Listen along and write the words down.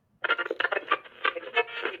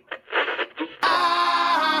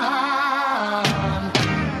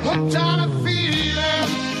hooked on a feeling.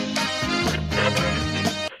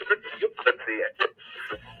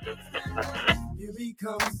 Here he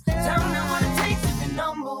comes. Tell me what it takes to be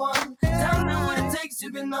number one. Tell me what it takes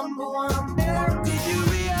to be number one. Did you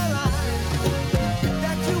realize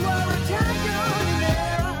that you are a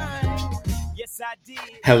champion? Yes, I did.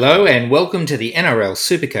 Hello and welcome to the NRL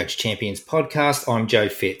Supercoach Champions podcast. I'm Joe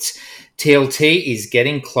Fitz. TLT is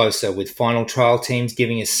getting closer, with final trial teams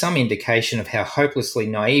giving us some indication of how hopelessly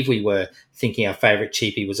naive we were thinking our favourite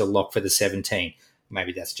cheapie was a lock for the 17.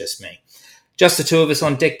 Maybe that's just me. Just the two of us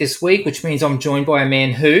on deck this week, which means I'm joined by a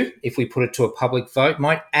man who, if we put it to a public vote,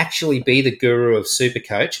 might actually be the guru of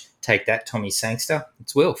Supercoach. Take that, Tommy Sangster.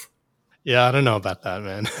 It's Wilf. Yeah, I don't know about that,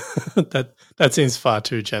 man. that seems far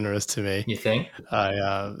too generous to me. You think?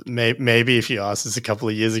 Maybe if you asked us a couple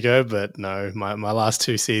of years ago, but no, my last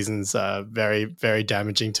two seasons are very, very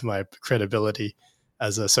damaging to my credibility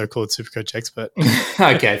as a so-called Supercoach expert.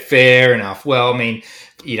 Okay, fair enough. Well, I mean,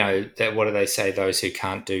 you know, what do they say? Those who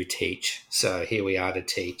can't do teach. So here we are to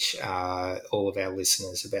teach all of our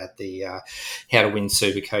listeners about the how to win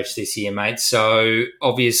Supercoach this year, mate. So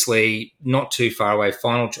obviously not too far away.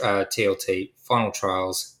 Final TLT, final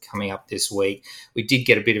trials coming up this week. We did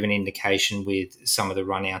get a bit of an indication with some of the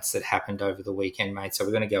run-outs that happened over the weekend, mate. So we're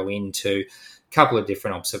going to go into couple of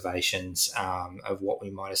different observations of what we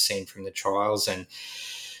might have seen from the trials, and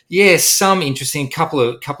some interesting couple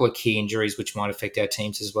of key injuries which might affect our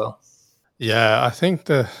teams as well. Yeah, I think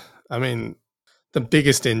the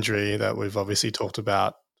biggest injury that we've obviously talked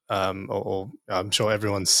about, or I'm sure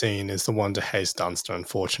everyone's seen, is the one to Hayes Dunster.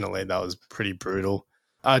 Unfortunately, that was pretty brutal.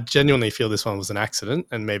 I genuinely feel this one was an accident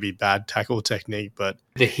and maybe bad tackle technique, but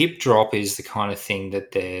the hip drop is the kind of thing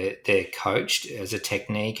that they're coached as a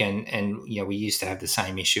technique, and you know, we used to have the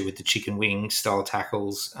same issue with the chicken wing style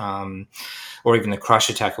tackles, or even the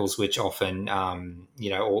crusher tackles, which often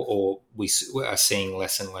or we are seeing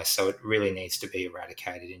less and less. So it really needs to be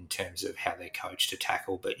eradicated in terms of how they're coached to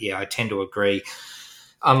tackle. But yeah, I tend to agree.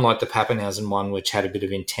 Unlike the Pappenhausen one, which had a bit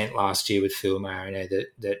of intent last year with Phil Mariner,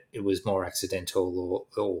 that it was more accidental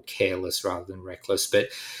or careless rather than reckless. But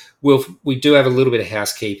we do have a little bit of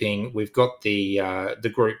housekeeping. We've got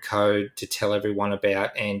the group code to tell everyone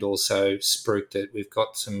about, and also Spruik that we've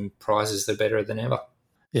got some prizes that are better than ever.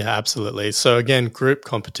 Yeah, absolutely. So again, group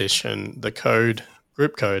competition, the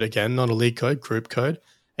group code, again, not a league code, group code,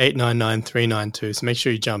 899392. So make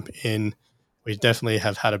sure you jump in. We definitely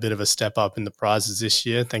have had a bit of a step up in the prizes this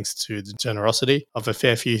year, thanks to the generosity of a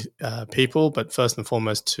fair few people. But first and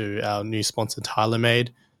foremost, to our new sponsor, TaylorMade.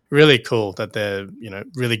 Really cool that they're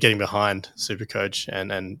really getting behind Supercoach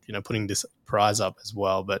and putting this prize up as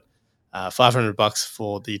well. But $500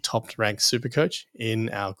 for the top ranked Supercoach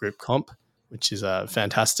in our group comp, which is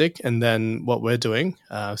fantastic. And then what we're doing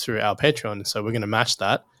through our Patreon, so we're going to match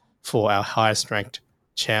that for our highest ranked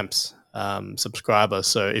champs subscriber.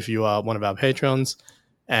 So if you are one of our patrons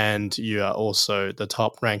and you are also the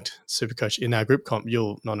top ranked Supercoach in our group comp,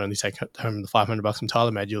 you'll not only take home the $500 from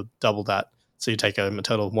TaylorMade, you'll double that. So you take home a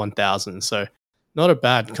total of $1,000. So not a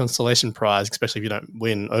bad consolation prize, especially if you don't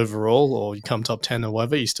win overall or you come top 10 or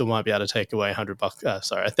whatever. You still might be able to take away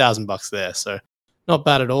 $1,000 there. So not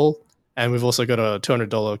bad at all. And we've also got a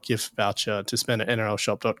 $200 gift voucher to spend at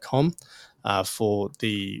nrlshop.com for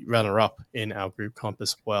the runner-up in our group comp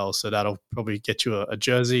as well. So that'll probably get you a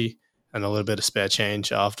jersey and a little bit of spare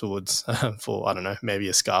change afterwards for, I don't know, maybe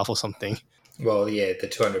a scarf or something. Well, yeah, the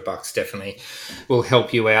 $200 definitely will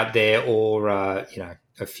help you out there, or a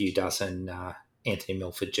few dozen Anthony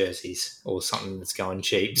Milford jerseys or something that's going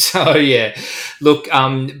cheap. So yeah, look,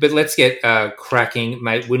 but let's get cracking,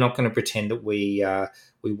 mate. We're not going to pretend that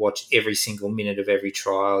we watch every single minute of every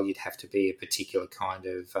trial. You'd have to be a particular kind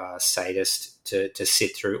of sadist to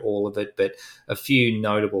sit through all of it. But a few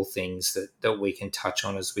notable things that we can touch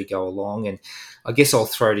on as we go along. And I guess I'll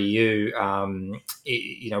throw to you,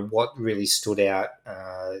 what really stood out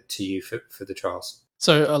to you for the trials?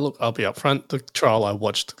 So look, I'll be upfront. The trial I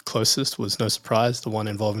watched the closest was, no surprise, the one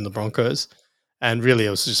involving the Broncos. And really,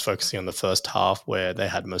 I was just focusing on the first half where they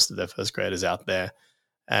had most of their first graders out there.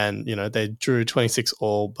 And, they drew 26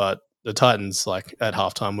 all, but the Titans, at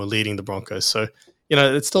halftime, were leading the Broncos. So,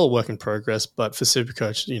 it's still a work in progress. But for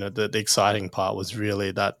Supercoach, the exciting part was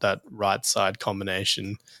really that right side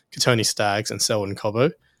combination, Katoni Staggs and Selwyn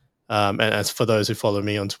Cobbo. And as for those who follow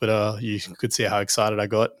me on Twitter, you could see how excited I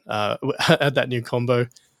got at that new combo.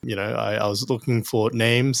 I was looking for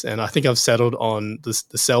names, and I think I've settled on the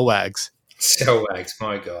Selwags. Cellwags,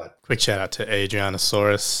 my God. Quick shout out to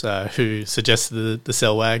Adrianosaurus, who suggested the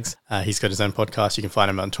Cell Wags. He's got his own podcast. You can find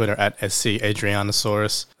him on Twitter at SC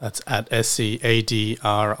Adrianosaurus. That's at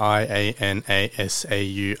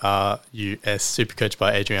SCADRIANASAURUS. Super coached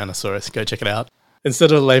by Adrianosaurus. Go check it out.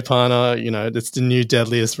 Instead of Leipana, it's the new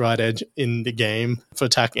deadliest right edge in the game for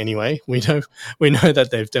attack anyway. We know that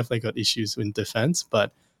they've definitely got issues with defense,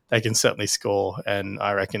 but they can certainly score. And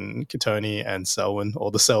I reckon Katoni and Selwyn, or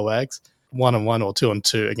the Cellwags, 1-on-1 or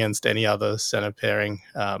 2-on-2 against any other center pairing,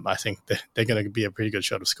 I think they're going to be a pretty good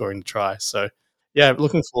shot of scoring the try. So, yeah,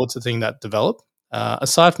 looking forward to seeing that develop.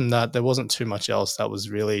 Aside from that, there wasn't too much else that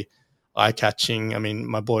was really eye-catching. I mean,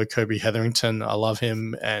 my boy Kobe Hetherington, I love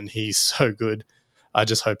him, and he's so good. I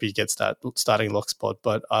just hope he gets that starting lock spot,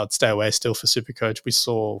 but I'd stay away still for Supercoach. We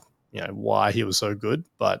saw, why he was so good,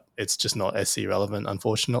 but it's just not SC relevant,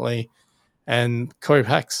 unfortunately. And Corey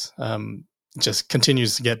Pax just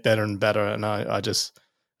continues to get better and better, and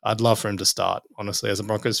I'd love for him to start, honestly, as a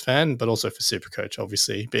Broncos fan, but also for Supercoach,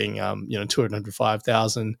 obviously, being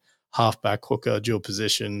 205,000 halfback hooker dual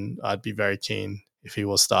position. I'd be very keen if he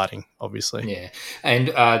was starting, obviously. Yeah. And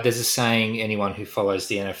there's a saying, anyone who follows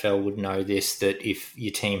the NFL would know this, that if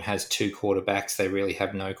your team has two quarterbacks, they really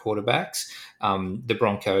have no quarterbacks. The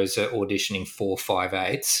Broncos are auditioning 4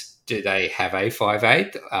 5'8s. Do they have a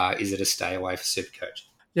 5'8? Is it a stay away for Supercoach?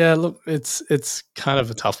 Yeah, look, it's kind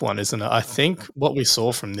of a tough one, isn't it? I think what we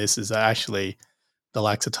saw from this is that actually the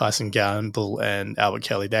likes of Tyson Gamble and Albert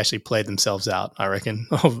Kelly, they actually played themselves out, I reckon,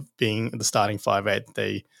 of being the starting 5'8.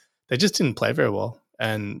 They just didn't play very well.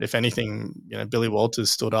 And if anything, Billy Walters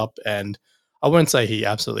stood up, and I won't say he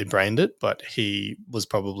absolutely brained it, but he was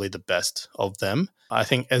probably the best of them. I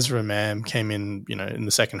think Ezra Mam came in, in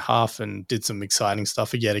the second half and did some exciting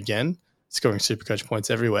stuff yet again, scoring Supercoach points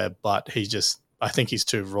everywhere, but I think he's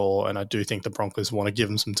too raw, and I do think the Broncos want to give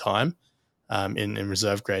him some time in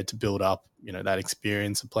reserve grade to build up, that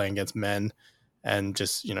experience of playing against men and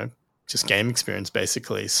just game experience,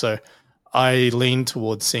 basically. So I lean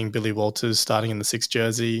towards seeing Billy Walters starting in the 6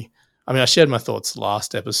 jersey. I mean, I shared my thoughts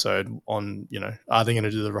last episode on, are they going to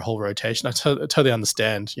do the whole rotation? I totally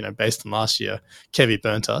understand, based on last year, Kevy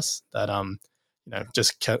burnt us, that,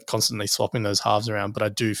 just constantly swapping those halves around. But I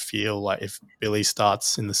do feel like if Billy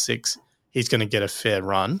starts in the 6, he's going to get a fair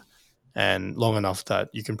run, and long enough that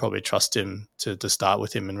you can probably trust him to start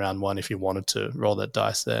with him in round 1 if you wanted to roll that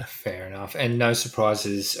dice there. Fair enough. And no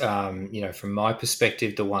surprises, from my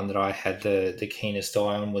perspective, the one that I had the keenest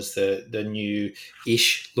eye on was the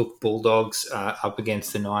new-ish look Bulldogs up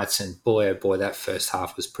against the Knights, and boy, oh boy, that first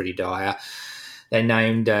half was pretty dire. They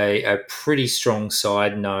named a pretty strong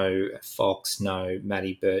side, no Fox, no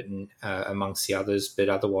Matty Burton amongst the others, but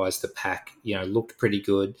otherwise the pack, looked pretty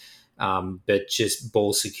good. But just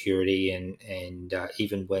ball security and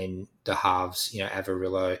even when the halves,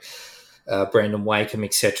 Avarillo, Brandon Wakeham,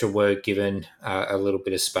 etc., were given a little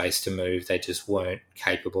bit of space to move, they just weren't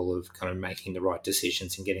capable of kind of making the right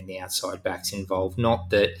decisions and getting the outside backs involved. Not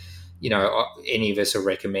that, any of us are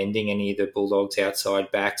recommending any of the Bulldogs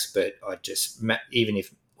outside backs, but even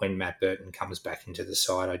when Matt Burton comes back into the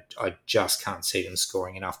side, I just can't see them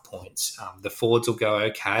scoring enough points. The forwards will go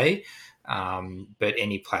okay. But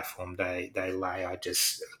any platform they lay, I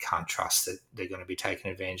just can't trust that they're going to be taken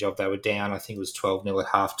advantage of. They were down, I think it was 12-0 at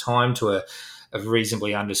half time to a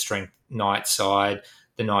reasonably understrength Knights side.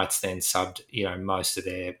 The Knights then subbed, most of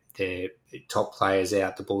their top players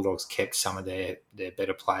out. The Bulldogs kept some of their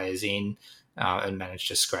better players in and managed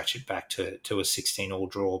to scratch it back to a 16-all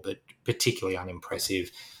draw, but particularly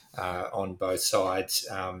unimpressive on both sides.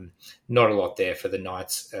 Not a lot there for the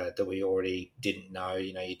Knights that we already didn't know.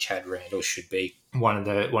 Your Chad Randall should be one of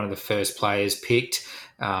the first players picked.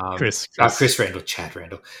 Chris Randall,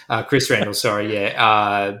 sorry,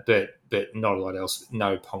 yeah. But not a lot else.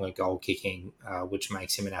 No Ponga goal kicking, which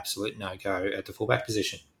makes him an absolute no-go at the fullback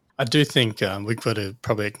position. I do think we've got to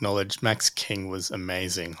probably acknowledge Max King was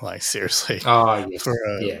amazing. Like, seriously. Oh, yes.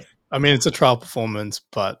 Yeah. I mean, it's a trial performance,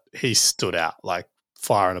 but he stood out like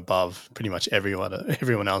far and above pretty much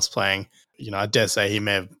everyone else playing. I dare say he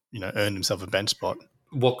may have, earned himself a bench spot.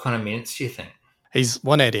 What kind of minutes do you think? He's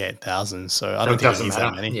 188,000, so I don't think he's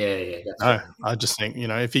that many. Yeah. I just think,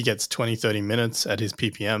 if he gets 20, 30 minutes at his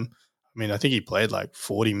PPM, I mean, I think he played like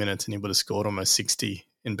 40 minutes and he would have scored almost 60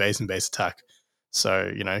 in base and base attack.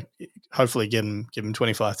 So, hopefully give him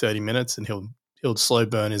 25, 30 minutes and he'll slow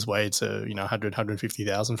burn his way to 100,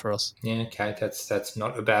 150,000 for us. Yeah, okay, that's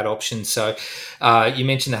not a bad option. So, you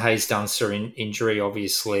mentioned the Hayes Dunster injury.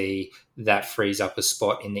 Obviously, that frees up a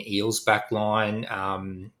spot in the Eels back line.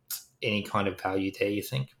 Any kind of value there, you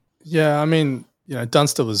think? Yeah, I mean,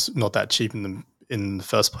 Dunster was not that cheap in in the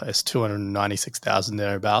first place, 296,000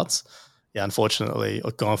 thereabouts. Yeah, unfortunately,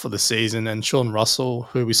 gone for the season. And Sean Russell,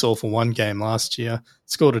 who we saw for one game last year,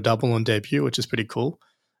 scored a double on debut, which is pretty cool.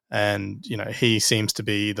 And, he seems to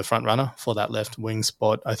be the front runner for that left wing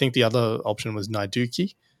spot. I think the other option was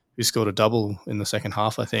Naiduki, who scored a double in the second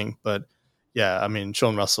half, I think. But yeah, I mean,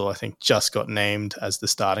 Sean Russell, I think, just got named as the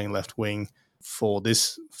starting left wing for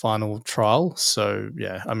this final trial. So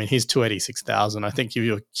yeah, I mean, he's 286,000. I think if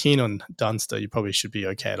you're keen on Dunster, you probably should be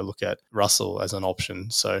okay to look at Russell as an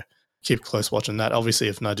option. So keep close watch on that. Obviously,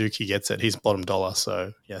 if Naiduki gets it, he's bottom dollar.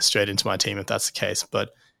 So yeah, straight into my team if that's the case. But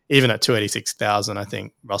even at 286,000, I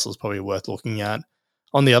think Russell's probably worth looking at.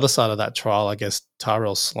 On the other side of that trial, I guess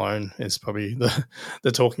Tyrell Sloan is probably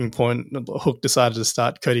the talking point. Hook decided to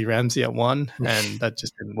start Cody Ramsey at 1, and that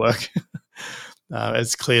just didn't work.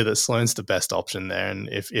 It's clear that Sloan's the best option there. And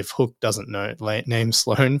if Hook doesn't name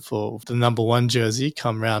Sloan for the number 1 jersey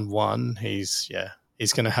come round 1, he's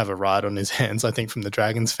going to have a ride on his hands, I think, from the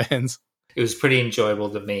Dragons fans. It was pretty enjoyable,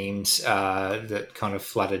 the memes that kind of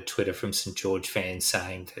flooded Twitter from St George fans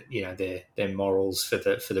saying that their morals for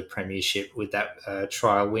the premiership with that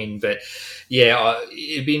trial win. But yeah,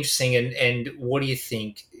 it'd be interesting. And what do you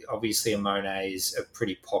think? Obviously, Amone is a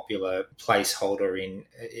pretty popular placeholder in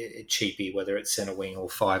cheapie, whether it's centre wing or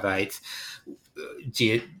 5'8".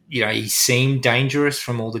 He seemed dangerous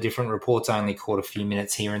from all the different reports. I only caught a few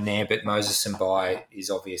minutes here and there, but Moses Mbai is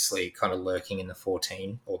obviously kind of lurking in the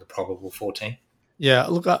 14 or the probable 14. Yeah,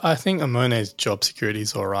 look, I think Amone's job security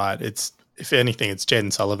is all right. If anything, it's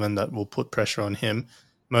Jaden Sullivan that will put pressure on him.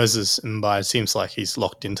 Moses Mbai seems like he's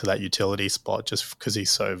locked into that utility spot just because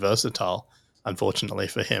he's so versatile, unfortunately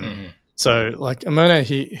for him. Mm-hmm. So, like Amone,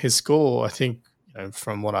 his score, I think,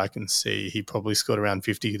 from what I can see, he probably scored around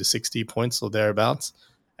 50 to 60 points or thereabouts.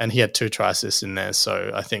 And he had 2 try assists in there.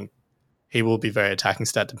 So I think he will be very attacking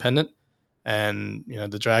stat dependent. And,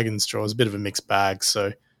 the Dragons draw is a bit of a mixed bag.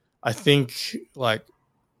 So I think,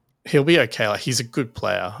 he'll be okay. He's a good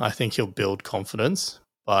player. I think he'll build confidence.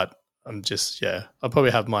 But I'll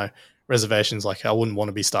probably have my reservations. I wouldn't want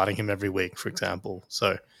to be starting him every week, for example.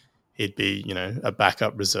 So he'd be, a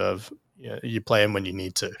backup reserve. Yeah, you play him when you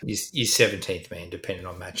need to. He's 17th man, depending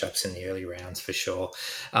on matchups in the early rounds for sure.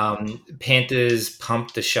 Panthers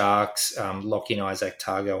pumped the Sharks, lock in Isaac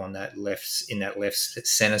Targo in that left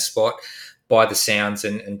centre spot. By the sounds,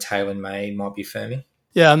 and Taylor May might be firming.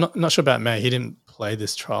 Yeah, I'm not sure about May. He didn't play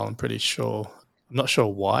this trial, I'm pretty sure. I'm not sure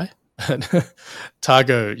why.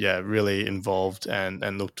 Targo, really involved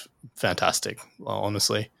and looked fantastic,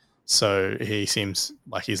 honestly. So he seems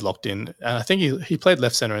like he's locked in. And I think he played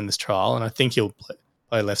left center in this trial, and I think he'll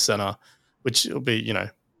play left center, which will be,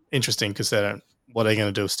 interesting because what are they going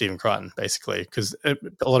to do with Stephen Crichton, basically? Because a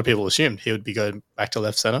lot of people assumed he would be going back to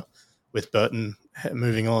left center with Burton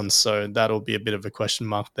moving on. So that'll be a bit of a question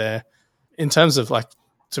mark there. In terms of,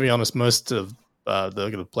 to be honest, most of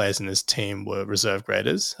the players in this team were reserve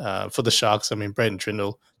graders. For the Sharks, I mean, Braden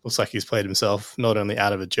Trindle looks like he's played himself not only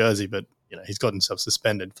out of a jersey, but he's got himself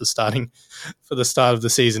suspended for the start of the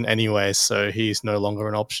season anyway, so he's no longer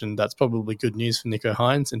an option. That's probably good news for Nicho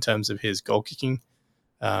Hynes in terms of his goal kicking.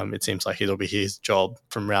 It seems like it'll be his job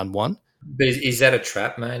from round 1. But is that a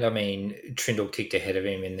trap, mate? I mean, Trindle kicked ahead of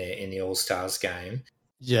him in the All-Stars game.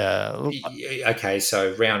 Yeah. Okay,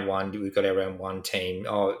 so round 1, we've got our round 1 team.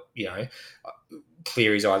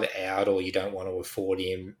 Cleary's either out or you don't want to afford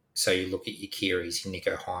him, so you look at your Kearys, your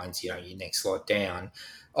Nicho Hynes, your next lot down.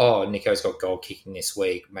 Oh, Nico's got goal kicking this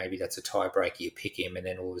week. Maybe that's a tiebreaker. You pick him, and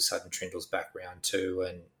then all of a sudden Trindle's back round 2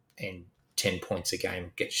 and 10 points a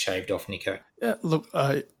game gets shaved off Nicho. Yeah, look,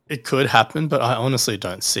 it could happen, but I honestly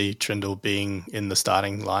don't see Trindle being in the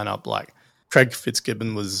starting lineup. Craig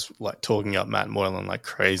Fitzgibbon was talking up Matt Moylan like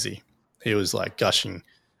crazy. He was gushing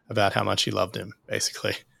about how much he loved him,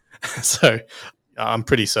 basically. So I'm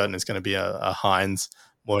pretty certain it's going to be a Hynes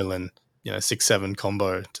Moylan, 6-7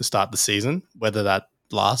 combo to start the season. Whether that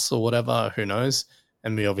lasts or whatever, who knows?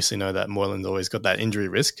 And we obviously know that Moylan's always got that injury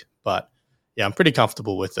risk, but yeah, I'm pretty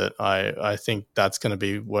comfortable with it. I think that's going to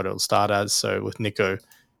be what it'll start as. So with Nicho,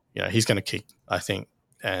 he's going to kick, I think,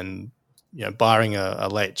 and barring a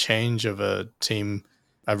late change of a team,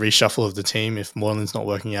 a reshuffle of the team, if Moylan's not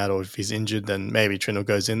working out or if he's injured, then maybe Trindle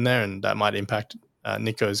goes in there and that might impact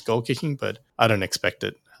Nicho's goal kicking, but I don't expect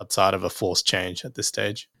it outside of a forced change at this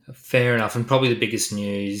stage. Fair enough. And probably the biggest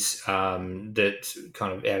news that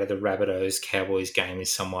kind of out of the Rabbitohs-Cowboys game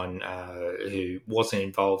is someone who wasn't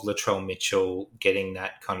involved, Latrell Mitchell, getting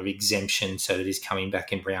that kind of exemption so that he's coming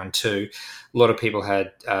back in round 2. A lot of people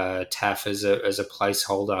had Taff as a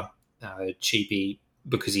placeholder, cheapie,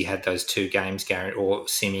 because he had those 2 games or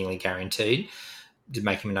seemingly guaranteed. Did it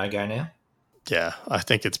make him a no-go now? Yeah, I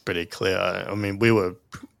think it's pretty clear. I mean, we were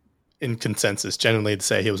in consensus generally to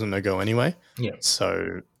say he was a no-go anyway. Yeah.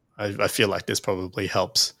 So I feel like this probably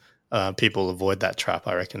helps people avoid that trap.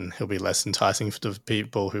 I reckon he'll be less enticing for the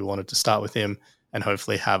people who wanted to start with him and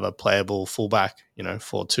hopefully have a playable fullback,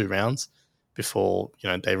 for 2 rounds before,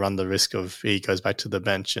 they run the risk of he goes back to the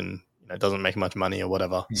bench and doesn't make much money or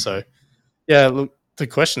whatever. Mm-hmm. So, yeah, look, the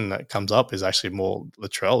question that comes up is actually more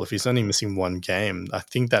Latrell. If he's only missing 1 game, I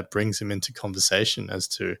think that brings him into conversation as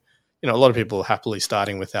to, a lot of people happily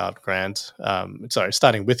starting without Grant.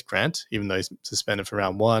 Starting with Grant, even though he's suspended for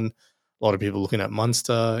round 1. A lot of people looking at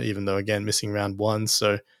Munster, even though, again, missing round 1.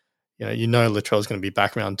 So, Latrell's going to be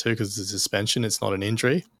back round 2 because it's a suspension. It's not an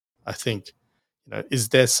injury. I think, is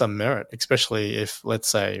there some merit, especially if, let's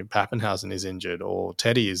say, Pappenhausen is injured or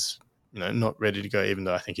Teddy is, not ready to go, even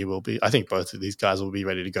though I think he will be. I think both of these guys will be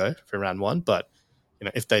ready to go for round 1. But,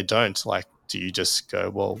 if they don't, do you just go,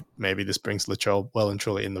 well, maybe this brings Latrell well and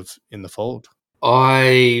truly in the fold?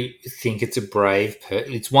 I think it's a brave.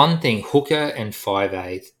 It's one thing, hooker and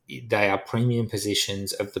 5'8", they are premium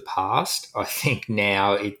positions of the past. I think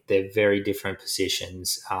now they're very different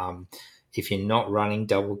positions. If you're not running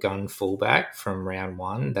double gun fullback from round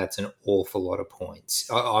 1, that's an awful lot of points.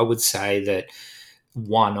 I would say that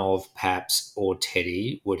one of Paps or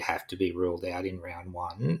Teddy would have to be ruled out in round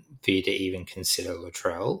 1 for you to even consider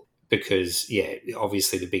Latrell. Because,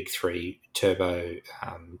 obviously the big 3, Turbo,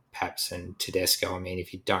 Paps and Tedesco, I mean,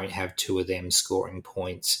 if you don't have 2 of them scoring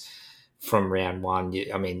points from round 1,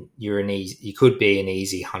 you could be an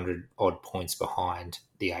easy 100-odd points behind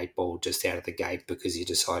the 8 ball just out of the gate because you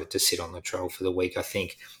decided to sit on Latrell for the week. I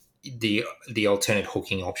think the alternate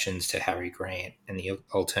hooking options to Harry Grant and the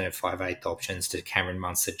alternate 5'8" options to Cameron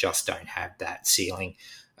Munster just don't have that ceiling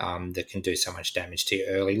that can do so much damage to you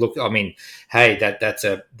early. Look, I mean, hey, that's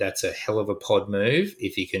a hell of a pod move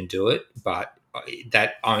if you can do it, but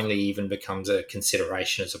that only even becomes a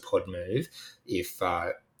consideration as a pod move if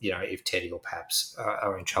Teddy or Paps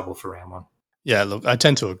are in trouble for round 1. Yeah, look, I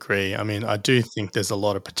tend to agree. I mean, I do think there's a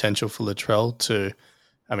lot of potential for Latrell to,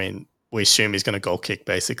 we assume he's going to goal kick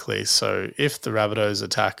basically. So if the Rabbitohs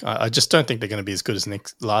attack, I just don't think they're going to be as good as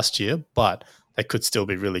last year, but they could still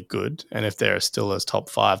be really good. And if they're still as top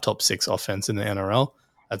 5, top 6 offense in the NRL,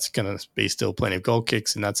 that's going to be still plenty of goal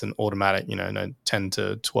kicks. And that's an automatic, 10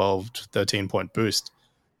 to 12, 13 point boost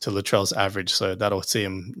to Latrell's average. So that'll see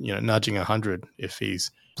him, nudging 100 if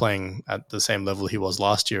he's playing at the same level he was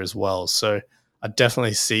last year as well. So I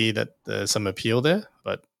definitely see that there's some appeal there,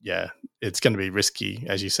 but yeah, it's going to be risky,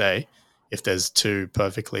 as you say, if there's 2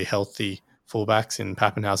 perfectly healthy fullbacks in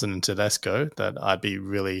Pappenhausen and Tedesco, that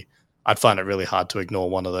I'd find it really hard to ignore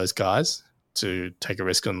one of those guys to take a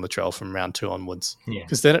risk on Latrell from round 2 onwards.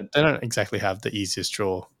 Because they don't exactly have the easiest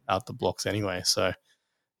draw out the blocks anyway. So,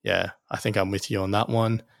 yeah, I think I'm with you on that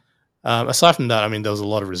one. Aside from that, there was a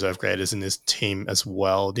lot of reserve graders in this team as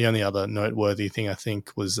well. The only other noteworthy thing, I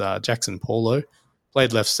think, was Jackson Paulo.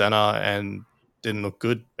 Played left center and didn't look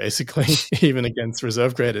good, basically, even against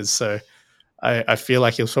reserve graders. So I feel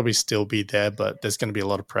like he'll probably still be there, but there's going to be a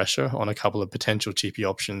lot of pressure on a couple of potential cheapy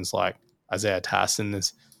options like Isaiah Tass. And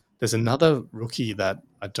there's another rookie that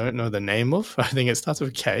I don't know the name of. I think it starts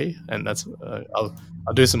with K, and that's I'll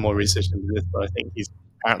do some more research into this, but I think he's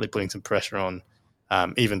apparently putting some pressure on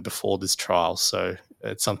even before this trial. So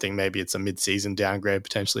it's something, maybe it's a mid-season downgrade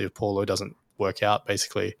potentially if Paulo doesn't work out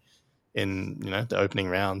basically in the opening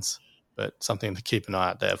rounds. But something to keep an eye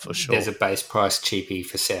out there for sure. There's a base price cheapie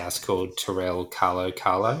for South called Terrell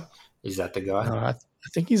Carlo. Is that the guy? No, I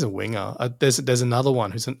think he's a winger. There's another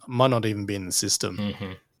one who might not even be in the system.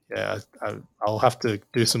 Mm-hmm. Yeah, I'll have to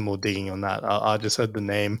do some more digging on that. I just heard the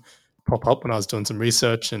name pop up when I was doing some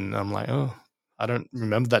research, and I'm like, oh, I don't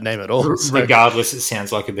remember that name at all. So. Regardless, it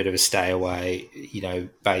sounds like a bit of a stay away,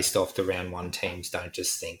 based off the round 1 teams. Don't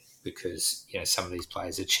just think because, some of these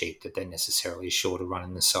players are cheap that they're necessarily sure to run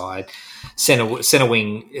in the side. Centre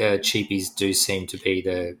wing cheapies do seem to be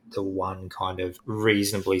the one kind of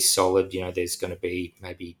reasonably solid. There's going to be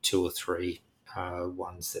maybe 2 or 3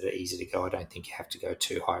 ones that are easy to go. I don't think you have to go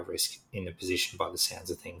too high risk in the position by the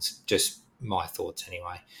sounds of things. Just my thoughts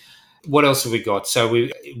anyway. What else have we got? So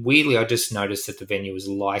weirdly, I just noticed that the venue was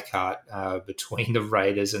Leichhardt between the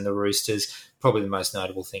Raiders and the Roosters. Probably the most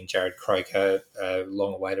notable thing, Jared Croker,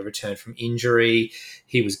 long awaited return from injury.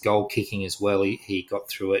 He was goal kicking as well. He got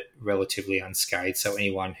through it relatively unscathed. So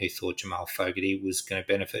anyone who thought Jamal Fogarty was going to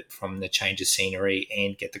benefit from the change of scenery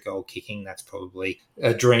and get the goal kicking, that's probably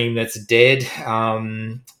a dream that's dead.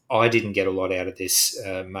 I didn't get a lot out of this,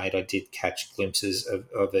 mate. I did catch glimpses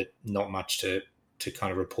of it. Not much to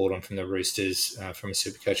kind of report on from the Roosters from a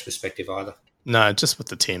Supercoach perspective either. No, just with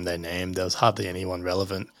the team they named, there was hardly anyone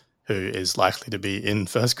relevant who is likely to be in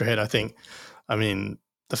first grade, I think. I mean,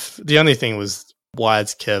 the only thing was why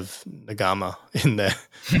is Kev Nagama in there?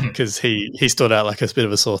 Because he stood out like a bit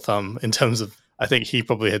of a sore thumb in terms of, I think he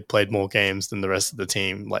probably had played more games than the rest of the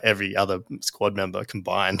team, like every other squad member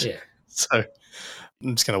combined. Yeah. So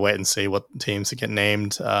I'm just going to wait and see what teams get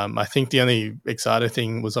named. I think the only exciting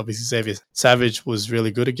thing was obviously Xavier Savage was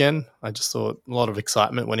really good again. I just thought a lot of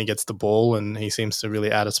excitement when he gets the ball and he seems to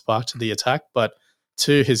really add a spark to the attack. But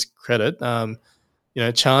to his credit,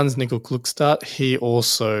 Chance Nickel Klukstad, he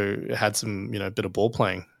also had some, bit of ball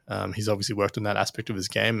playing. He's obviously worked on that aspect of his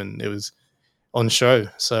game and it was on show.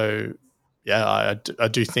 So yeah, I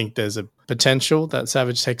do think there's a potential that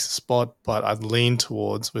Savage takes a spot, but I'd lean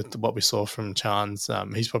towards with what we saw from Chance.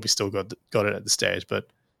 He's probably still got it at the stage, but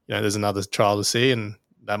there's another trial to see, and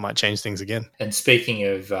that might change things again. And speaking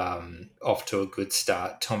of off to a good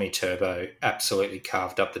start, Tommy Turbo absolutely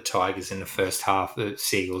carved up the Tigers in the first half. The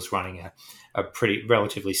Seagulls running a pretty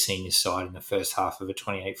relatively senior side in the first half of a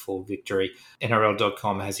 28-4 victory.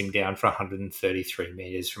 NRL.com has him down for 133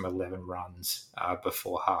 metres from 11 runs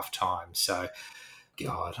before half-time. So,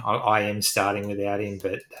 God, I am starting without him,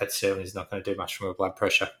 but that certainly is not going to do much for my blood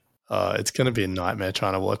pressure. It's going to be a nightmare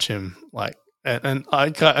trying to watch him. And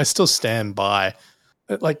I still stand by.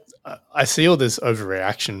 I see all this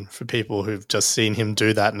overreaction for people who've just seen him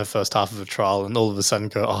do that in the first half of a trial and all of a sudden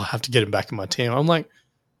go, I have to get him back in my team. I'm like,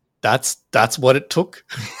 that's what it took.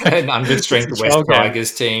 An understrength West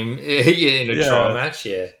Tigers team in a trial match,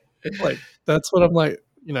 yeah. Like, that's what I'm like,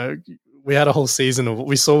 we had a whole season of what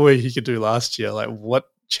we saw what he could do last year. Like,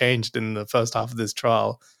 what changed in the first half of this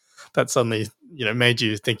trial that suddenly, made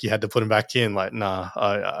you think you had to put him back in? Like, nah,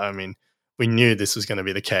 I mean, we knew this was going to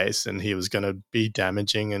be the case and he was going to be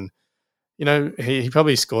damaging. And, he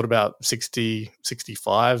probably scored about 60,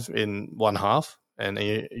 65 in one half. And,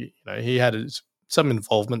 he had some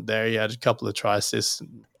involvement there. He had a couple of try assists.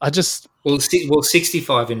 Well,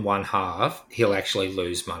 65 in one half, he'll actually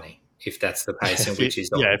lose money if that's the pace in which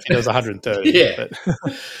he's on. Yeah, if he does 130. Yeah.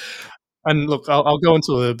 But and look, I'll go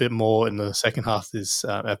into a little bit more in the second half of this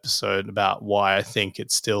episode about why I think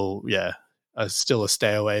it's still a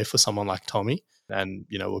stay away for someone like Tommy. And,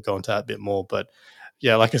 we'll go into that a bit more. But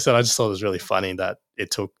yeah, like I said, I just thought it was really funny that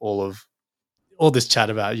it took all this chat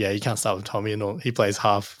about, you can't start with Tommy and all. He plays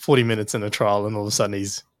 40 minutes in a trial and all of a sudden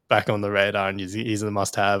he's back on the radar and he's a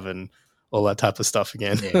must-have and all that type of stuff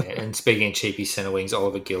again. Yeah, and speaking of cheapy centre wings,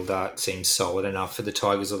 Oliver Gildart seems solid enough for the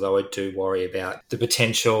Tigers, although I do worry about the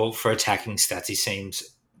potential for attacking stats. He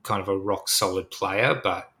seems kind of a rock-solid player,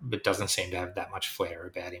 but doesn't seem to have that much flair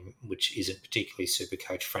about him, which isn't particularly super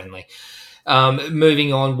coach-friendly.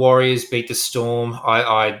 Moving on, Warriors beat the Storm.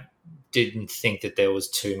 I didn't think that there was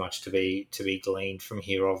too much to be gleaned from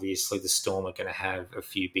here. Obviously, the Storm are going to have a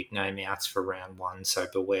few big name outs for round one, so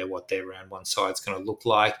beware what their round one side's going to look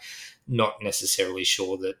like. Not necessarily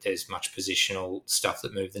sure that there's much positional stuff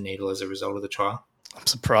that moved the needle as a result of the trial. I'm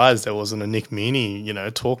surprised there wasn't a Nick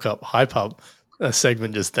Meaney, talk up, hype up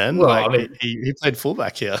segment just then. Well, he played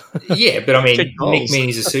fullback here. Yeah, but I mean, Nick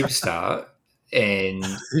Meaney's a superstar. And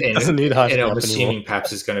I'm assuming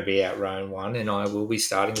Paps is going to be out round one, and I will be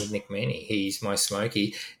starting with Nick Meaney. He's my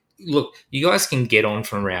smoky. Look, you guys can get on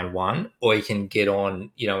from round one, or you can get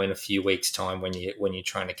on, in a few weeks' time when you're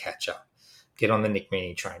trying to catch up. Get on the Nick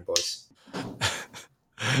Meaney train, boys.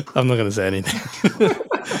 I'm not going to say anything.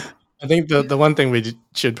 I think the one thing we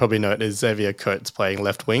should probably note is Xavier Coates playing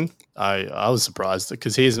left wing. I was surprised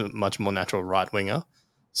because he's a much more natural right winger.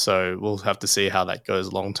 So we'll have to see how that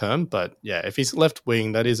goes long term. But yeah, if he's left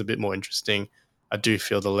wing, that is a bit more interesting. I do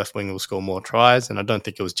feel the left wing will score more tries, and I don't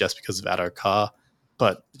think it was just because of Addo-Carr.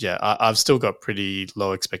 But yeah, I've still got pretty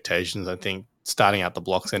low expectations, I think, starting out the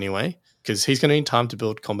blocks anyway, because he's going to need time to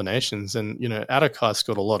build combinations. And, Addo-Carr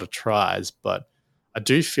scored a lot of tries, but I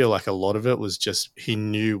do feel like a lot of it was just he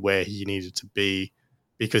knew where he needed to be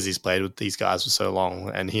because he's played with these guys for so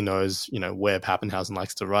long and he knows, where Pappenhausen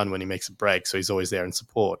likes to run when he makes a break. So he's always there in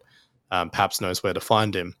support. Paps knows where to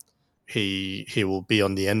find him. He will be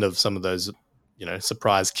on the end of some of those,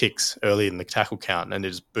 surprise kicks early in the tackle count and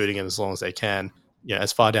they're just booting it as long as they can,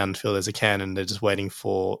 as far down the field as they can. And they're just waiting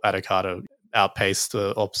for Addo-Carr to outpace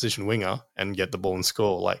the opposition winger and get the ball and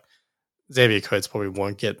score. Like Xavier Coates probably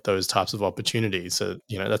won't get those types of opportunities. So,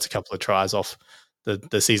 that's a couple of tries off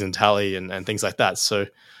the season tally and things like that. So,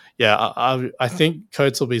 yeah, I think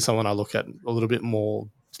Coates will be someone I look at a little bit more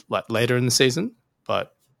like later in the season.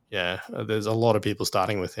 But, Yeah, there's a lot of people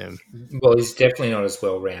starting with him. Well, he's definitely not as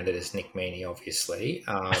well rounded as Nick Meaney, obviously,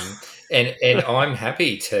 and I'm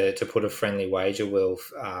happy to put a friendly wager, Will,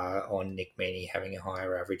 on Nick Meaney having a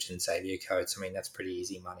higher average than Xavier Coates. I mean, that's pretty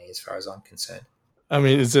easy money as far as I'm concerned. I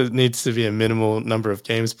mean, it needs to be a minimal number of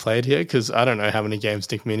games played here? Because I don't know how many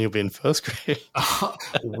games Nick Meaney will be in first grade.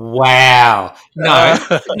 Wow.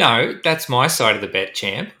 No, that's my side of the bet,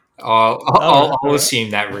 champ. I'll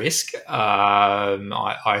assume that risk.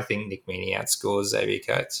 I think Nick Meaney outscores Xavier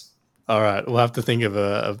Coates. All right, we'll have to think of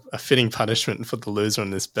a fitting punishment for the loser on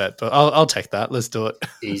this bet, but I'll take that. Let's do it.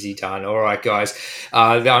 Easy done. All right, guys.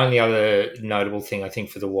 The only other notable thing I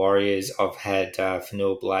think for the Warriors, I've had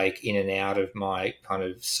Fanua Blake in and out of my kind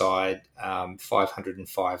of side,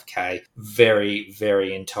 505k. Very,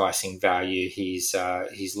 very enticing value. He's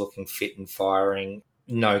looking fit and firing.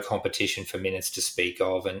 No competition for minutes to speak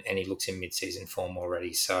of, and he looks in mid-season form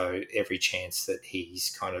already. So every chance that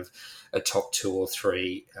he's kind of a top 2 or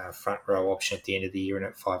 3 front row option at the end of the year, and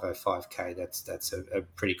at 505k, that's a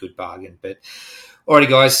pretty good bargain. But alrighty,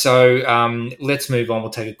 guys. So let's move on.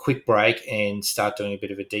 We'll take a quick break and start doing a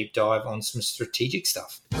bit of a deep dive on some strategic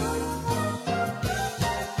stuff.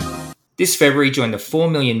 This February, join the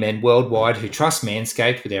 4 million men worldwide who trust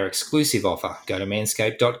Manscaped with our exclusive offer. Go to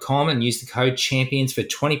manscaped.com and use the code CHAMPIONS for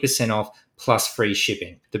 20% off plus free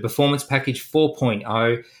shipping. The Performance Package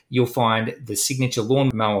 4.0, you'll find the Signature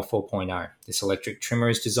Lawn Mower 4.0. This electric trimmer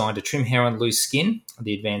is designed to trim hair on loose skin.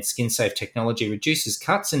 The advanced skin-safe technology reduces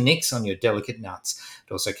cuts and nicks on your delicate nuts.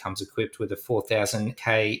 It also comes equipped with a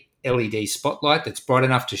 4000K LED spotlight that's bright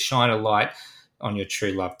enough to shine a light on your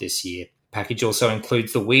true love this year. Package also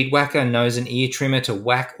includes the Weed Whacker nose and ear trimmer to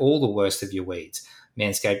whack all the worst of your weeds.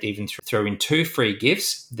 Manscaped even threw in 2 free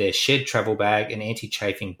gifts, their shed travel bag and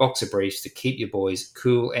anti-chafing boxer briefs to keep your boys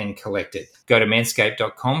cool and collected. Go to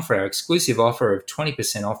manscaped.com for our exclusive offer of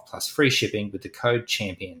 20% off plus free shipping with the code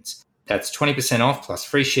CHAMPIONS. That's 20% off plus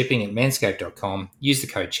free shipping at manscaped.com. Use the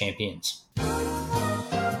code CHAMPIONS.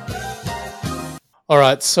 All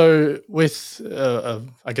right, so with,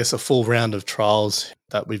 I guess, a full round of trials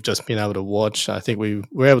that we've just been able to watch, I think we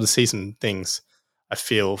were able to see some things, I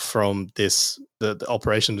feel, from this, the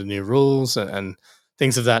operation of the new rules and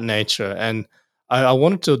things of that nature. And I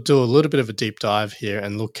wanted to do a little bit of a deep dive here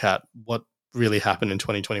and look at what really happened in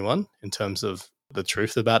 2021 in terms of the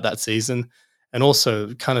truth about that season, and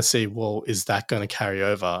also kind of see, well, is that going to carry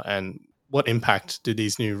over? And what impact do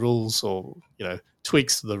these new rules, or,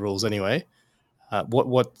 tweaks to the rules anyway,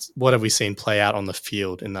 what have we seen play out on the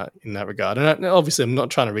field in that regard? And obviously, I'm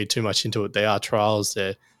not trying to read too much into it. They are trials.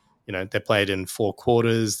 They're played in 4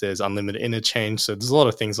 quarters. There's unlimited interchange. So there's a lot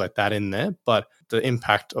of things like that in there. But the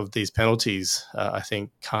impact of these penalties, I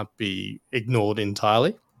think, can't be ignored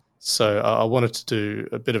entirely. So I wanted to do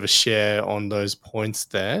a bit of a share on those points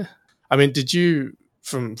there. I mean, did you,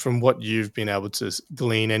 from what you've been able to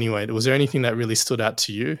glean anyway, was there anything that really stood out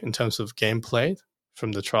to you in terms of gameplay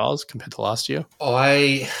from the trials compared to last year?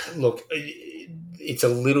 It's a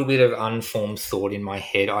little bit of unformed thought in my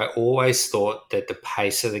head. I always thought that the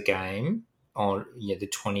pace of the game on the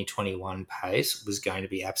 2021 pace was going to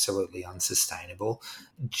be absolutely unsustainable.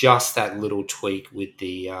 Just that little tweak with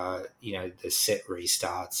the the set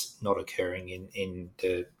restarts not occurring in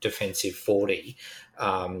the defensive 40,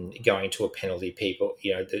 going to a penalty, people,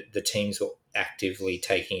 the teams were actively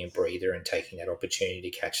taking a breather and taking that opportunity to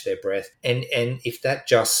catch their breath. And if that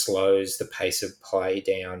just slows the pace of play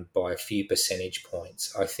down by a few percentage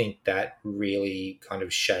points, I think that really kind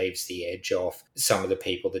of shaves the edge off some of the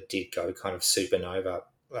people that did go kind of supernova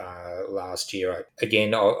last year.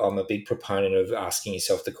 Again, I'm a big proponent of asking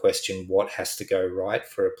yourself the question, what has to go right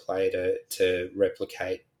for a player to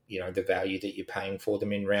replicate the value that you're paying for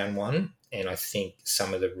them in round 1? And I think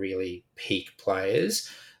some of the really peak players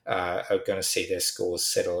are going to see their scores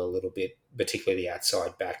settle a little bit, particularly the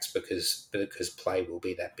outside backs, because play will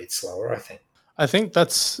be that bit slower, I think.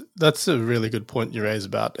 That's a really good point you raise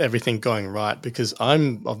about everything going right, because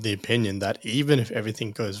I'm of the opinion that even if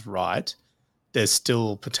everything goes right, there's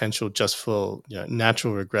still potential just for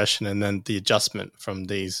natural regression and then the adjustment from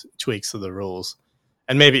these tweaks of the rules,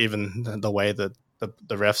 and maybe even the way that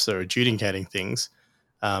the refs are adjudicating things,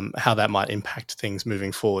 how that might impact things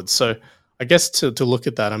moving forward. So I guess to look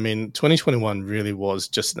at that, I mean, 2021 really was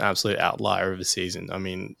just an absolute outlier of a season. I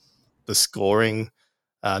mean, the scoring,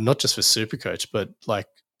 not just for Supercoach, but like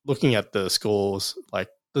looking at the scores, like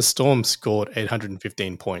the Storm scored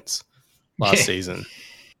 815 points last season.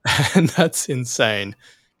 And that's insane,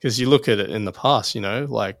 because you look at it in the past,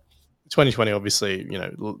 like 2020, obviously,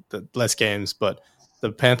 the less games, but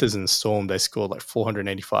the Panthers and Storm, they scored like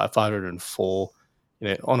 485, 504.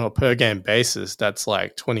 on a per game basis, that's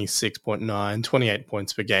like 26.9, 28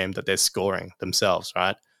 points per game that they're scoring themselves,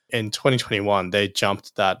 right? In 2021, they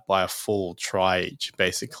jumped that by a full try each,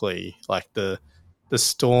 basically. Like the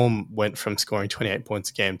Storm went from scoring 28 points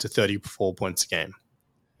a game to 34 points a game.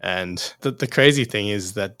 And the crazy thing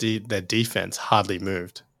is that their defense hardly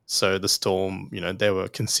moved. So the Storm, they were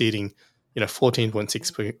conceding,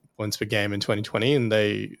 14.6 points per game in 2020, and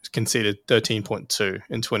they conceded 13.2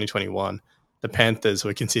 in 2021. The Panthers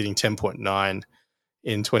were conceding 10.9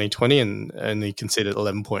 in 2020 and only conceded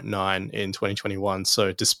 11.9 in 2021.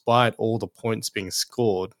 So despite all the points being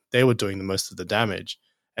scored, they were doing the most of the damage,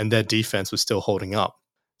 and their defense was still holding up.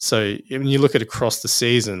 So when you look at across the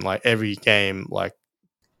season, like every game, like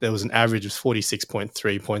there was an average of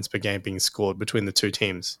 46.3 points per game being scored between the two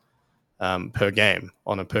teams per game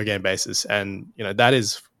on a per game basis. And, that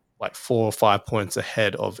is like 4 or 5 points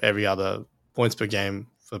ahead of every other points per game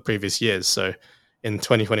for previous years. So in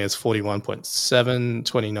 2020, it was 41.7,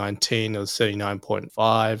 2019, it was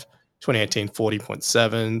 39.5, 2018,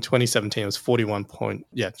 40.7, 2017, it was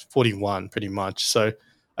 41 pretty much. So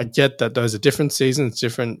I get that those are different seasons,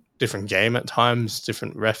 different game at times,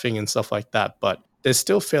 different reffing and stuff like that, but they're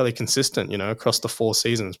still fairly consistent, across the 4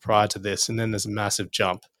 seasons prior to this. And then there's a massive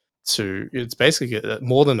jump to, it's basically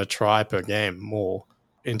more than a try per game more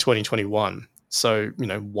in 2021. So,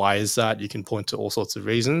 why is that? You can point to all sorts of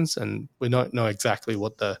reasons, and we don't know exactly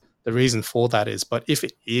what the reason for that is. But if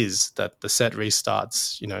it is that the set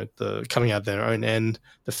restarts, the coming out their own end,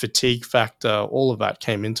 the fatigue factor, all of that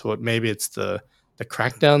came into it. Maybe it's the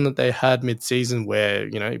crackdown that they had mid-season where,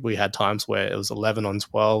 we had times where it was 11 on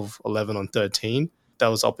 12, 11 on 13. That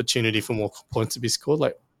was opportunity for more points to be scored.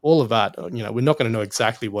 Like all of that, we're not going to know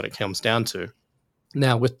exactly what it comes down to.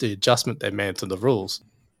 Now, with the adjustment they made to the rules,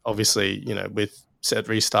 obviously, with set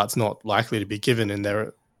restarts not likely to be given in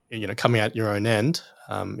their, coming at your own end,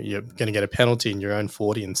 you're going to get a penalty in your own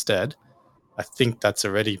 40 instead. I think that's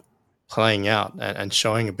already playing out and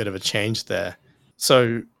showing a bit of a change there.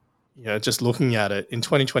 So, just looking at it, in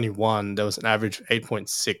 2021, there was an average of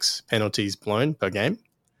 8.6 penalties blown per game.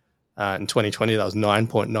 In 2020, that was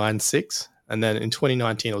 9.96. And then in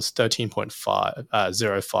 2019, it was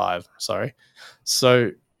 13.05. Sorry. So,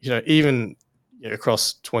 even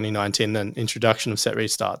across 2019, then introduction of set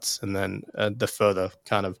restarts, and then the further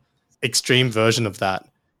kind of extreme version of that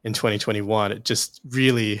in 2021, it just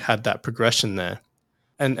really had that progression there.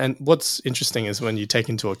 And what's interesting is when you take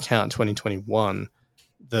into account 2021,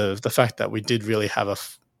 the fact that we did really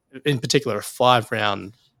have in particular a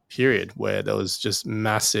 5-round period where there was just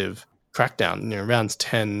massive crackdown, rounds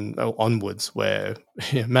 10 onwards, where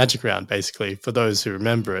Magic Round, basically, for those who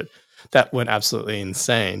remember it, that went absolutely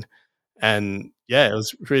insane. And yeah, it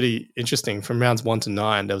was really interesting. From rounds 1 to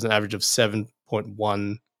 9, there was an average of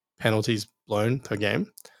 7.1 penalties blown per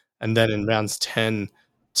game. And then in rounds 10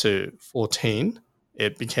 to 14,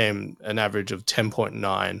 it became an average of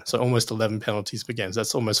 10.9. So almost 11 penalties per game. So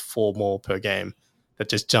that's almost 4 more per game that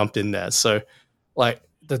just jumped in there. So like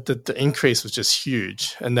the increase was just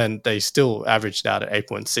huge. And then they still averaged out at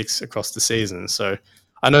 8.6 across the season. So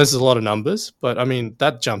I know this is a lot of numbers, but I mean,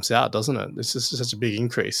 that jumps out, doesn't it? This is such a big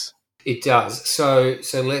increase. It does. So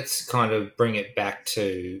let's kind of bring it back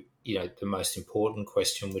to, the most important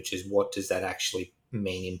question, which is what does that actually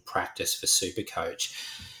mean in practice for Supercoach?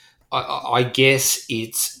 I guess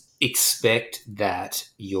it's expect that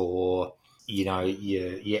your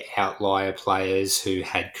outlier players who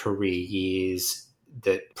had career years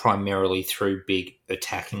that primarily through big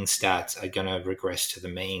attacking stats are going to regress to the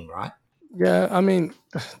mean, right? Yeah, I mean,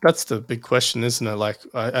 that's the big question, isn't it? Like,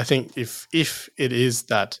 I think if it is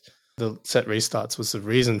that the set restarts was the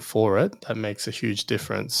reason for it, that makes a huge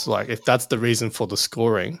difference. Like, if that's the reason for the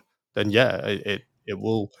scoring, then yeah, it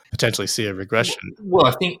will potentially see a regression. Well,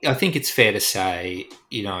 I think it's fair to say,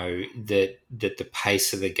 that the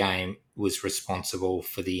pace of the game was responsible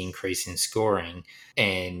for the increase in scoring,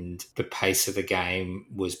 and the pace of the game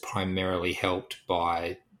was primarily helped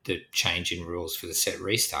by the change in rules for the set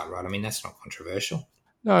restart, right? I mean, that's not controversial.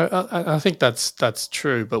 No, I think that's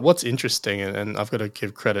true. But what's interesting, and I've got to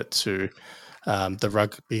give credit to the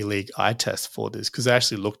Rugby League eye test for this, because they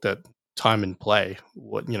actually looked at time in play,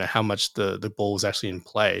 how much the ball was actually in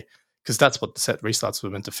play, because that's what the set restarts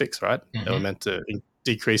were meant to fix, right? Mm-hmm. They were meant to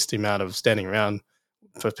decrease the amount of standing around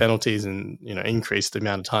for penalties and increase the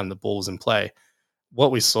amount of time the ball was in play.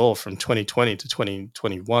 What we saw from 2020 to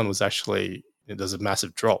 2021 was actually there's a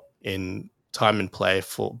massive drop in time in play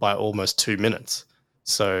by almost 2 minutes.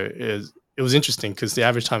 So it was interesting because the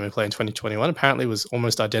average time in play in 2021 apparently was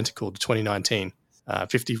almost identical to 2019.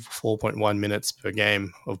 54.1 minutes per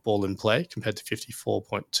game of ball in play compared to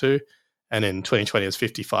 54.2. and in 2020 it was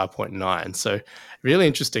 55.9. So really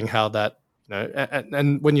interesting how that,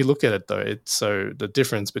 and when you look at it though, it's so the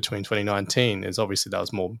difference between 2019 is obviously that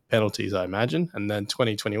was more penalties, I imagine, and then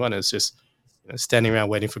 2021 is just standing around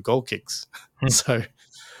waiting for goal kicks. So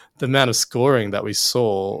the amount of scoring that we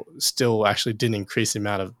saw still actually didn't increase the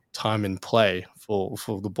amount of time in play for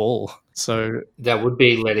the ball. So that would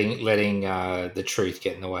be letting the truth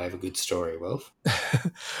get in the way of a good story, Wilf.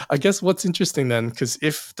 I guess what's interesting then, because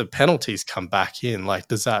if the penalties come back in, like,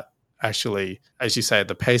 does that actually, as you say,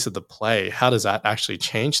 the pace of the play, how does that actually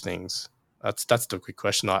change things? That's the quick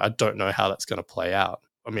question. I don't know how that's going to play out.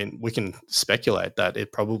 I mean, we can speculate that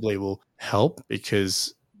it probably will help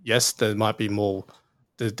because, yes, there might be more,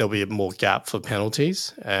 there'll be more gap for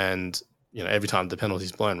penalties, and every time the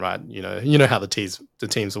penalty's blown, right? How the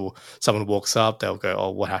teams will, someone walks up, they'll go,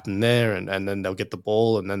 oh, what happened there? And then they'll get the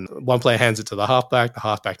ball, and then one player hands it to the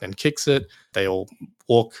halfback then kicks it. They all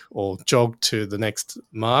walk or jog to the next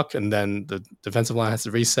mark, and then the defensive line has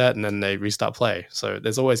to reset, and then they restart play. So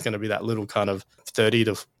there's always going to be that little kind of 30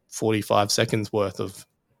 to 45 seconds worth of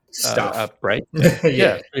stuff break.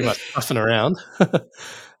 Yeah, pretty much stuffing around.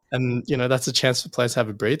 And, that's a chance for players to have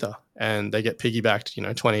a breather, and they get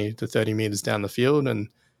piggybacked, 20 to 30 meters down the field. And,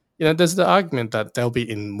 there's the argument that they'll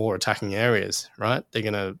be in more attacking areas, right? They're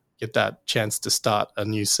going to get that chance to start a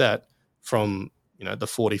new set from, the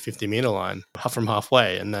 40, 50 meter line from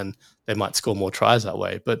halfway, and then they might score more tries that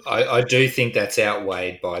way. But I do think that's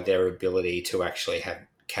outweighed by their ability to actually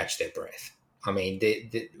catch their breath. I mean,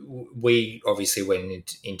 we obviously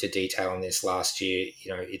went into detail on this last year.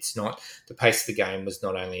 It's not, the pace of the game was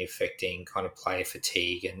not only affecting kind of player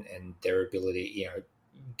fatigue and their ability,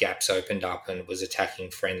 gaps opened up and was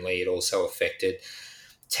attacking friendly. It also affected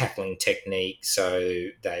tackling technique. So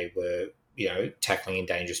they were, tackling in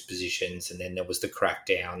dangerous positions. And then there was the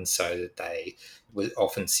crackdown so that they were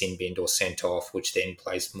often sin binned or sent off, which then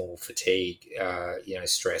placed more fatigue,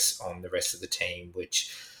 stress on the rest of the team,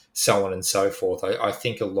 which, so on and so forth. I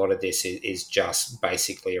think a lot of this is just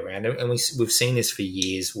basically around it. And we've seen this for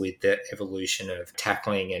years with the evolution of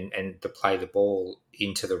tackling and the play the ball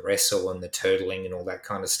into the wrestle and the turtling and all that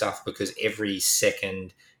kind of stuff, because every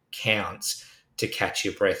second counts to catch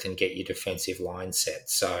your breath and get your defensive line set.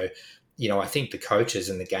 So, I think the coaches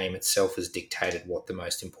and the game itself has dictated what the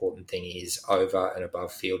most important thing is over and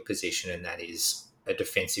above field position, and that is a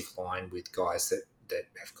defensive line with guys that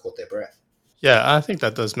have caught their breath. Yeah, I think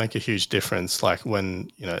that does make a huge difference. Like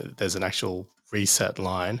when, there's an actual reset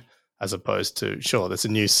line as opposed to, sure, there's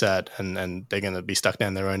a new set and they're going to be stuck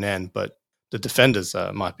down their own end, but the defenders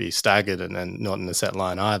might be staggered and not in the set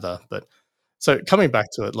line either. But so coming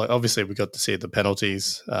back to it, like obviously we got to see the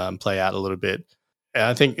penalties play out a little bit. And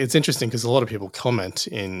I think it's interesting because a lot of people comment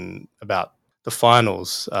about the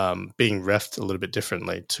finals being reffed a little bit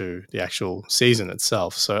differently to the actual season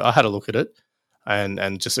itself. So I had a look at it.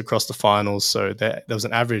 And just across the finals, so there was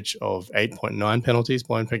an average of 8.9 penalties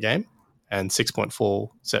blown per game and 6.4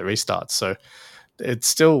 set restarts. So it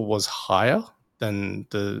still was higher than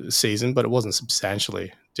the season, but it wasn't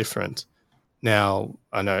substantially different. Now,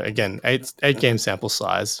 I know, again, eight game sample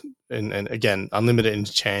size, and again, unlimited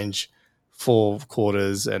interchange, 4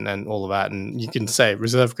 quarters and all of that. And you can say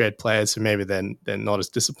reserve grade players who maybe they're not as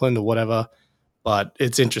disciplined or whatever. But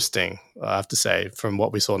it's interesting, I have to say, from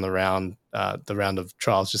what we saw in the round of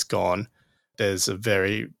trials just gone, there's a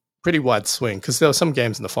pretty wide swing, because there were some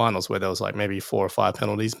games in the finals where there was like maybe 4 or 5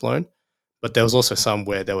 penalties blown, but there was also some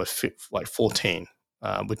where there were like 14,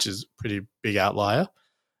 which is a pretty big outlier.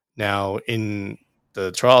 Now, in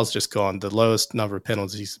the trials just gone, the lowest number of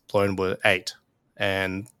penalties blown were 8,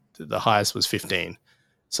 and the highest was 15.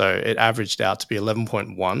 So it averaged out to be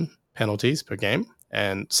 11.1 penalties per game.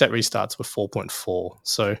 And set restarts were 4.4.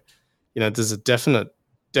 So, there's a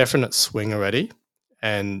definite swing already.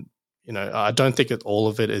 And, I don't think all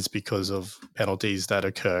of it is because of penalties that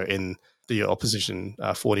occur in the opposition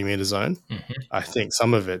 40-meter zone. Mm-hmm. I think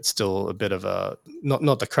some of it's still a bit of a,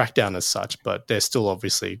 not the crackdown as such, but they're still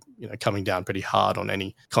obviously, coming down pretty hard on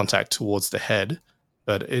any contact towards the head.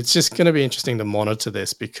 But it's just going to be interesting to monitor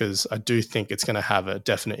this, because I do think it's going to have a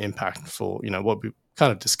definite impact for, what we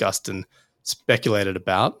kind of discussed and speculated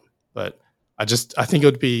about. But I think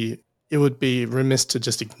it would be remiss to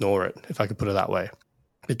just ignore it, if I could put it that way.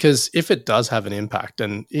 Because if it does have an impact,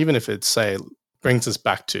 and even if it, say, brings us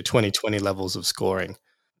back to 2020 levels of scoring,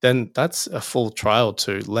 then that's a full trial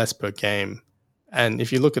to less per game. And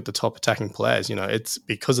if you look at the top attacking players, it's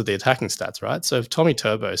because of the attacking stats, right? So if Tommy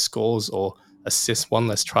Turbo scores or assists 1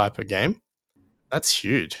 less try per game, that's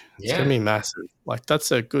huge. It's going to be massive. Like,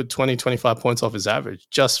 that's a good 20, 25 points off his average,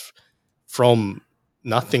 just from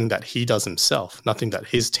nothing that he does himself, nothing that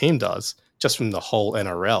his team does. just from the whole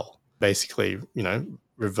NRL, basically,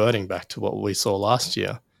 reverting back to what we saw last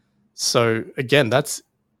year. So again, that's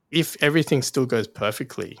if everything still goes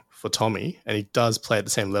perfectly for Tommy and he does play at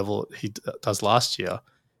the same level he does last year,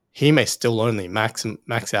 he may still only max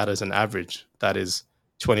out as an average that is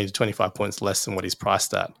 20 to 25 points less than what he's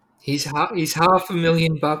priced at. He's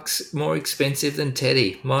 $500,000 more expensive than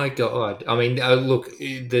Teddy. My God! I mean, look,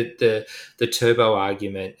 the Turbo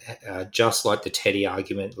argument, just like the Teddy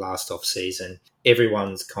argument last off season,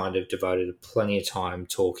 everyone's kind of devoted plenty of time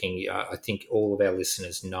talking. I think all of our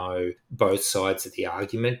listeners know both sides of the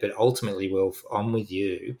argument, but ultimately, Wilf, I'm with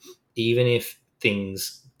you. Even if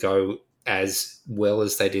things go as well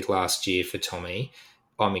as they did last year for Tommy,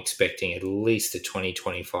 I'm expecting at least a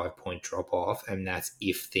 20-25 point drop off, and that's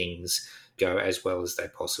if things go as well as they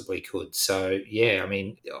possibly could. So, yeah, I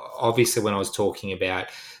mean, obviously when I was talking about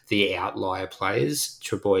the outlier players,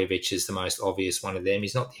 Trbojevic is the most obvious one of them.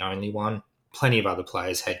 He's not the only one. Plenty of other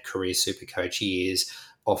players had career Supercoach years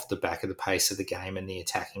off the back of the pace of the game and the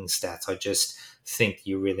attacking stats. I just think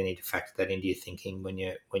you really need to factor that into your thinking when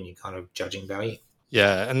you're kind of judging value.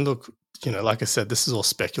 Yeah, and look, like I said, this is all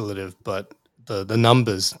speculative, but the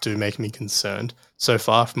numbers do make me concerned so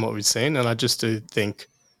far from what we've seen. And I just do think,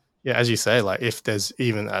 yeah, as you say, like if there's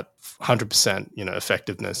even at 100%,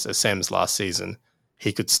 effectiveness, as same as last season,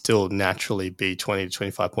 he could still naturally be 20 to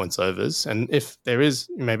 25 points overs. And if there is,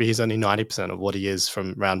 maybe he's only 90% of what he is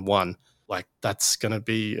from round one, like that's going to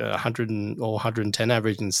be 100 or 110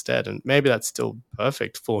 average instead. And maybe that's still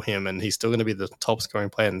perfect for him. And he's still going to be the top scoring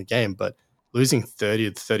player in the game, but losing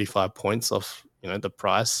 30 to 35 points off, the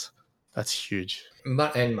price, that's huge.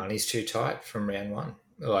 And money's too tight from round one.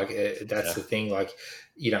 Like that's the thing. Like,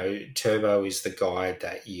 Turbo is the guy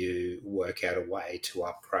that you work out a way to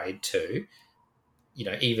upgrade to.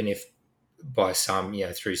 Even if by some,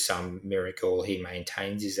 through some miracle he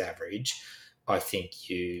maintains his average, I think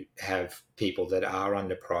you have people that are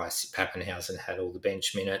underpriced. Pappenhausen had all the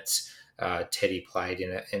bench minutes. Teddy played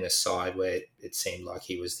in a side where it seemed like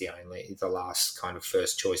he was the last kind of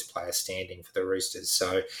first choice player standing for the Roosters.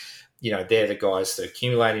 So, they're the guys that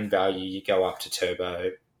accumulate in value. You go up to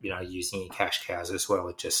Turbo, using your cash cows as well.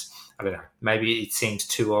 It just, I don't know, maybe it seems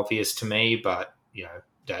too obvious to me, but,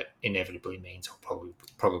 that inevitably means I'll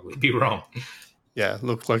probably be wrong. Yeah,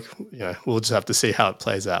 look, like, we'll just have to see how it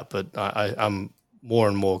plays out. But I'm more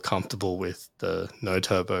and more comfortable with the no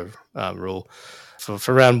Turbo rule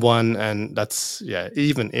for round one. And that's,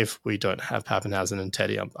 even if we don't have Pappenhausen and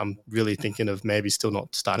Teddy, I'm really thinking of maybe still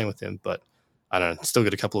not starting with him, but I don't know, still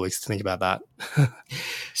got a couple of weeks to think about that.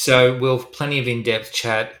 So we'll have plenty of in-depth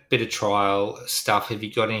chat, bit of trial stuff. Have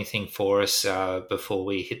you got anything for us before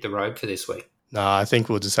we hit the road for this week? No, I think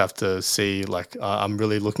we'll just have to see. Like, I'm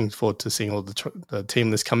really looking forward to seeing all the team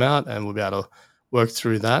list come out, and we'll be able to work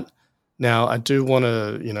through that. Now, I do want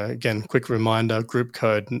to, again, quick reminder, group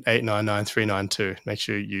code 899392. Make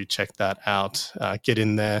sure you check that out. Get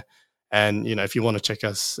in there. And, if you want to check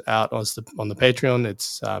us out on the Patreon,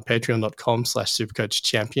 it's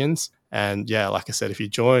patreon.com/supercoachchampions. And yeah, like I said, if you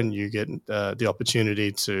join, you get the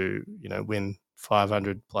opportunity to, win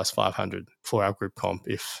 500 plus 500 for our group comp,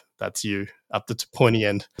 if that's you, up the pointy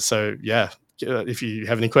end. So yeah, if you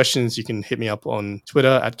have any questions, you can hit me up on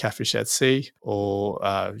Twitter at catfishsc,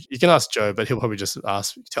 or you can ask Joe, but he'll probably just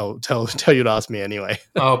tell you to ask me anyway.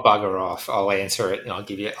 Oh, bugger off! I'll answer it, and I'll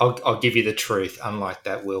give you the truth. Unlike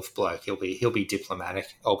that Wilf bloke, he'll be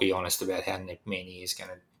diplomatic. I'll be honest about how Nick Meaney is going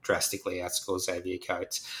to drastically outscore Xavier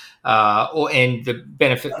Coates. And the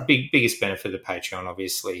benefit, the biggest benefit of the Patreon,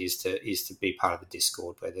 obviously, is to be part of the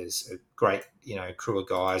Discord, where there's a great crew of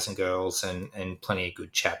guys and girls and plenty of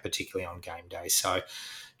good chat, particularly on game day. So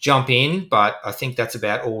jump in, but I think that's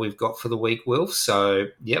about all we've got for the week, Wilf. So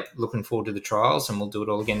yep, looking forward to the trials, and we'll do it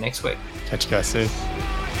all again next week. Catch you guys soon.